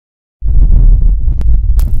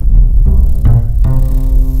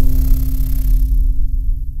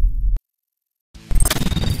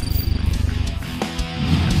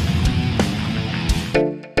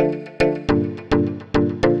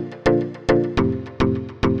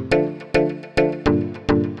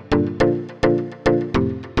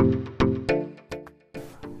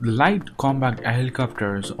The light combat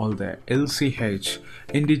helicopters, or the LCH,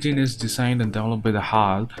 indigenous designed and developed by the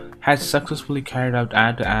HAL, has successfully carried out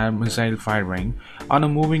air-to-air missile firing on a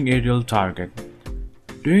moving aerial target.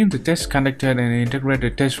 During the test conducted in an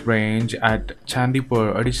integrated test range at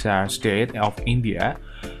Chandipur, Odisha state of India,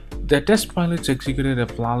 the test pilots executed a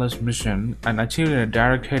flawless mission and achieved a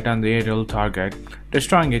direct hit on the aerial target,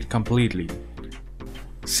 destroying it completely.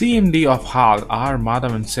 CMD of HAL R.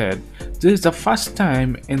 Madhavan said, "This is the first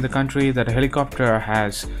time in the country that a helicopter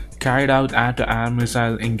has carried out air-to-air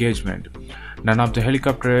missile engagement. None of the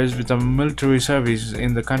helicopters with a military service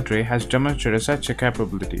in the country has demonstrated such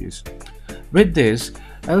capabilities." With this,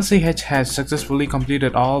 LCH has successfully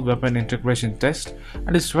completed all weapon integration tests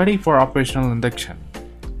and is ready for operational induction.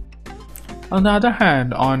 On the other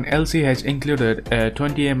hand, on LCH included a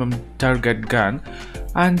 20 mm target gun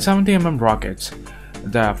and 70 mm rockets,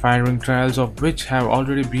 the firing trials of which have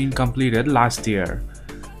already been completed last year.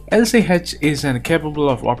 LCH is capable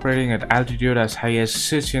of operating at altitude as high as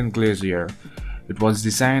Sichuan Glacier. It was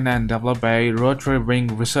designed and developed by Rotary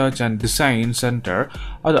Wing Research and Design Center,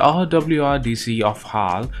 or the RWRDC of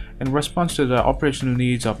HAL, in response to the operational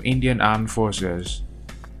needs of Indian Armed Forces.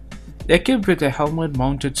 Equipped with a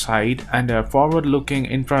helmet-mounted sight and a forward-looking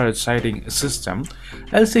infrared sighting system,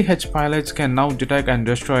 LCH pilots can now detect and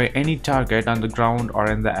destroy any target on the ground or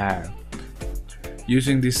in the air.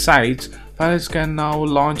 Using these sights, pilots can now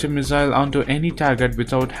launch a missile onto any target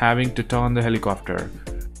without having to turn the helicopter.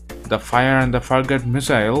 The fire and the forget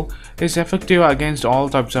missile is effective against all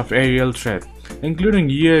types of aerial threat, including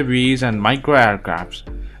UAVs and micro-aircrafts.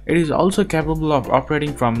 It is also capable of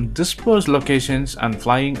operating from dispersed locations and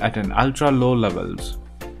flying at an ultra-low levels.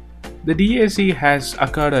 The DAC has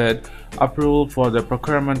accorded approval for the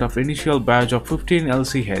procurement of initial batch of 15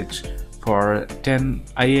 LCH for 10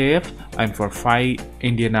 IAF and for 5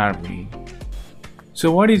 Indian Army.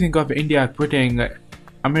 So what do you think of India quitting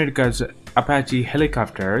America's Apache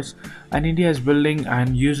helicopters, and India is building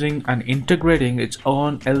and using and integrating its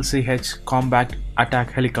own LCH combat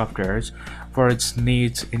attack helicopters for its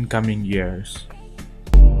needs in coming years?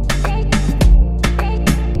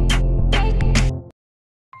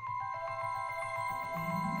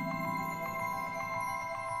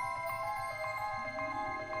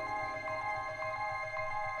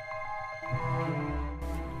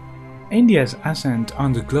 India's ascent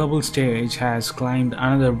on the global stage has claimed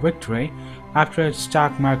another victory after its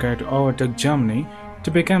stock market overtook Germany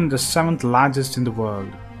to become the 7th largest in the world.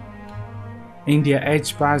 India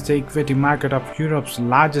edged past the equity market of Europe's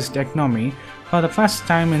largest economy for the first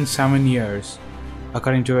time in 7 years,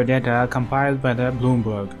 according to data compiled by the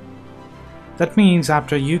Bloomberg. That means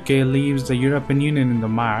after UK leaves the European Union in the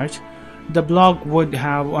March, the bloc would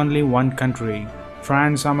have only one country,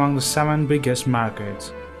 France, among the 7 biggest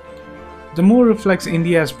markets. The move reflects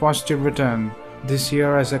India's positive return this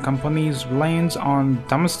year as the company's reliance on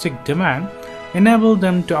domestic demand enabled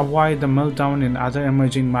them to avoid the meltdown in other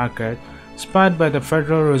emerging markets spurred by the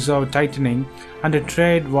Federal Reserve tightening and the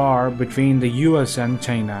trade war between the US and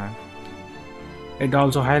China. It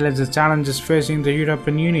also highlights the challenges facing the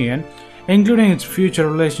European Union, including its future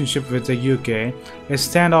relationship with the UK, a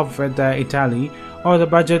standoff with Italy, or the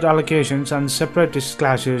budget allocations and separatist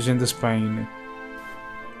clashes in Spain.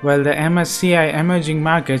 While the MSCI Emerging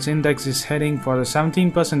Markets Index is heading for a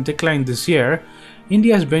 17% decline this year,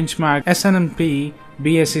 India's benchmark S&P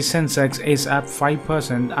BSE Sensex is up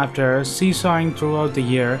 5% after seesawing throughout the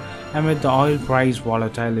year amid the oil price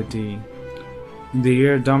volatility. In the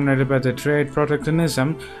year dominated by the trade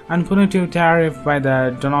protectionism and punitive tariff by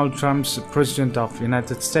the Donald Trump's President of the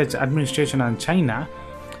United States administration on China,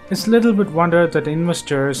 it's little bit wonder that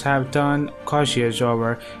investors have turned cautious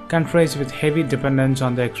over countries with heavy dependence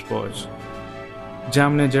on the exports.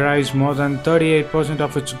 Germany derives more than 38%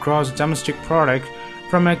 of its gross domestic product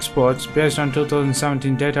from exports based on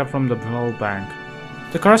 2017 data from the World Bank.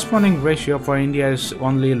 The corresponding ratio for India is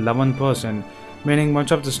only 11%, meaning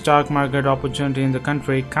much of the stock market opportunity in the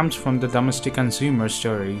country comes from the domestic consumer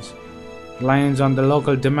stories. Reliance on the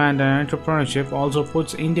local demand and entrepreneurship also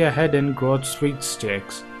puts India ahead in growth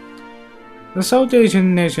sweepstakes. The South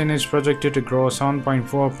Asian nation is projected to grow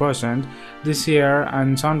 7.4% this year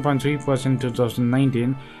and 7.3% in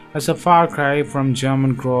 2019, as a far cry from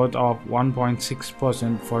German growth of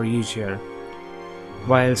 1.6% for each year,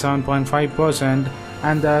 while 7.5%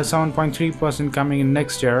 and the 7.3% coming in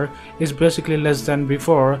next year is basically less than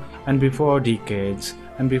before and before decades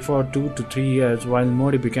and before 2 to 3 years while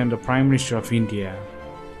Modi became the Prime Minister of India.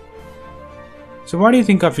 So what do you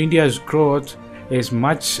think of India's growth? Is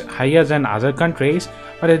much higher than other countries,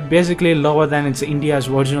 but it's basically lower than its India's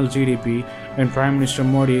original GDP when Prime Minister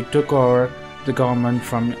Modi took over the government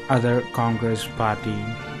from other Congress party.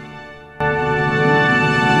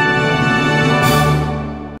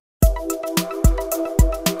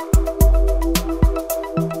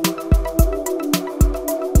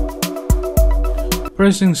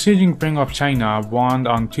 President Xi Jinping of China warned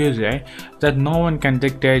on Tuesday that no one can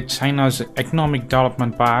dictate China's economic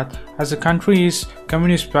development path as the country's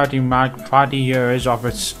Communist Party marked 40 years of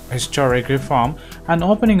its historic reform and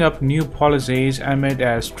opening up new policies amid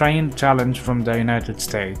a strained challenge from the United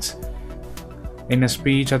States. In a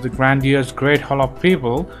speech at the grandiose Great Hall of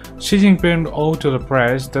People, Xi Jinping owed to the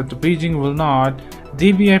press that Beijing will not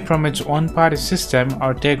deviate from its one-party system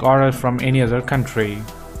or take orders from any other country.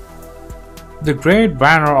 The great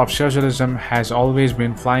banner of socialism has always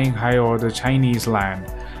been flying high over the Chinese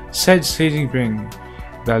land, said Xi Jinping.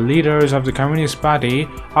 The leaders of the Communist Party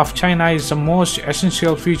of China is the most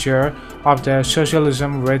essential feature of the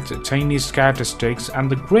socialism with Chinese characteristics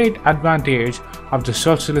and the great advantage of the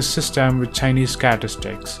socialist system with Chinese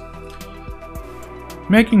characteristics.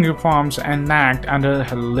 Making reforms enact under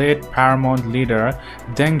her late paramount leader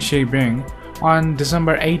Deng Xiaoping on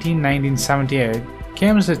December 18, 1978,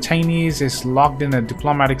 claims the Chinese is locked in a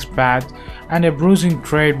diplomatic spat and a bruising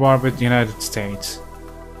trade war with the United States.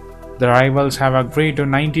 The rivals have agreed to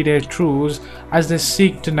 90-day truce as they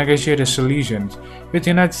seek to negotiate a solution, with the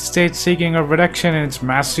United States seeking a reduction in its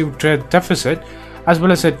massive trade deficit as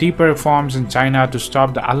well as a deeper reforms in China to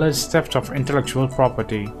stop the alleged theft of intellectual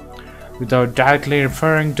property. Without directly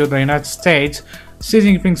referring to the United States, Xi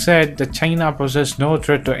Jinping said that China poses no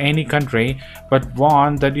threat to any country but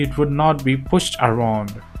warned that it would not be pushed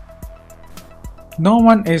around. No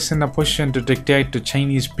one is in a position to dictate to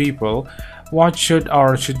Chinese people what should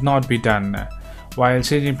or should not be done. While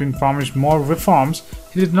Xi Jinping promised more reforms,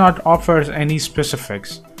 he did not offer any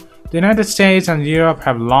specifics. The United States and Europe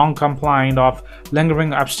have long complained of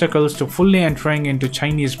lingering obstacles to fully entering into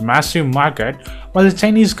Chinese massive market, while the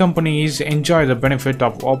Chinese companies enjoy the benefit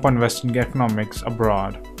of open Western economics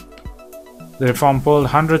abroad. The reform pulled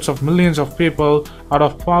hundreds of millions of people out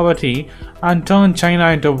of poverty and turned China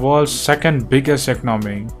into the world's second biggest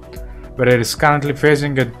economy, where it is currently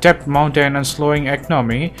facing a debt mountain and slowing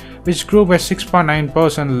economy, which grew by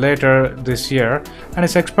 6.9% later this year and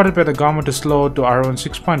is expected by the government to slow to around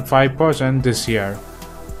 6.5% this year.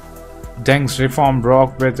 Deng's reform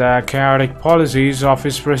broke with the chaotic policies of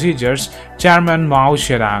his predecessors, Chairman Mao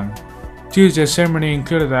Zedong. Tuesday's ceremony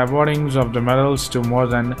included the awarding of the medals to more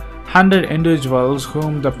than 100 individuals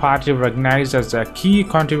whom the party recognized as a key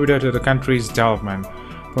contributor to the country's development,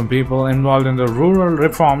 from people involved in the rural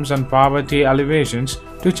reforms and poverty alleviations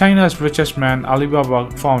to China's richest man Alibaba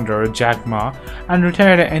founder Jack Ma and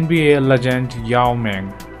retired NBA legend Yao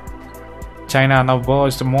Ming. China now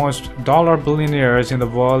boasts the most dollar billionaires in the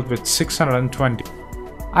world with 620.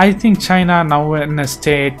 I think China now in a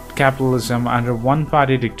state capitalism under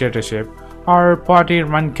one-party dictatorship or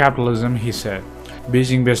party-run capitalism, he said.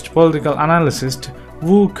 Beijing-based political analyst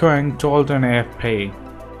Wu Keng told an AFP.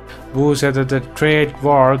 Wu said that the trade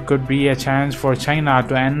war could be a chance for China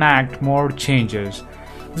to enact more changes.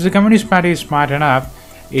 If the Communist Party is smart enough,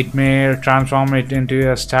 it may transform it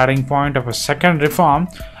into a starting point of a second reform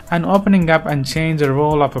and opening up and change the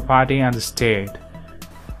role of a party and the state.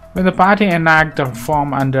 When the party enacted the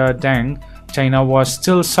reform under Deng, China was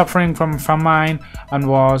still suffering from famine and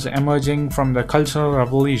was emerging from the Cultural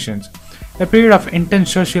Revolutions, a period of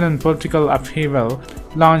intense social and political upheaval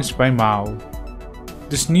launched by Mao.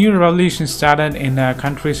 This new revolution started in the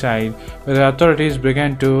countryside, where the authorities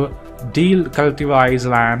began to decultivate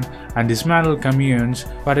land and dismantle communes,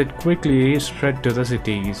 but it quickly spread to the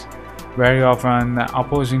cities. Very often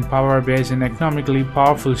opposing power based in economically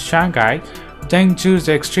powerful Shanghai, Deng chose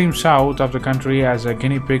the extreme south of the country as a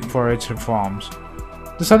guinea pig for its reforms.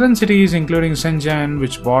 The southern cities, including Shenzhen,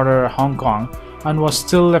 which border Hong Kong and was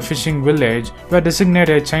still a fishing village, were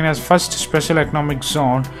designated China's first special economic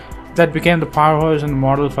zone that became the powerhouse and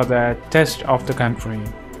model for the test of the country.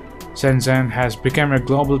 Shenzhen has become a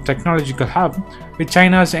global technological hub, with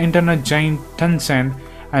China's internet giant Tencent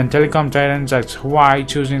and telecom titans like Huawei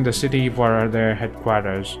choosing the city for their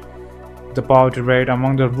headquarters. The poverty rate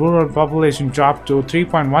among the rural population dropped to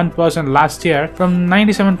 3.1% last year from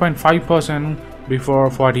 97.5% before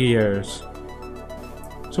 40 years.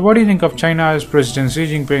 So what do you think of China's President Xi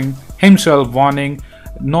Jinping himself warning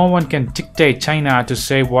no one can dictate China to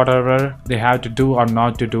say whatever they have to do or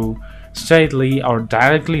not to do, straightly or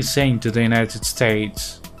directly saying to the United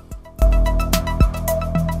States?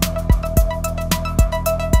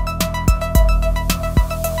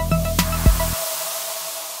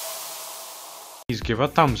 Please give a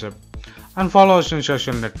thumbs up and follow us on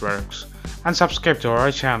social networks and subscribe to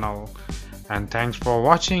our channel. And thanks for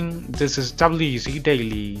watching. This is WEC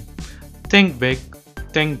Daily. Think big,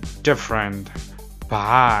 think different.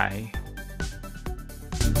 Bye.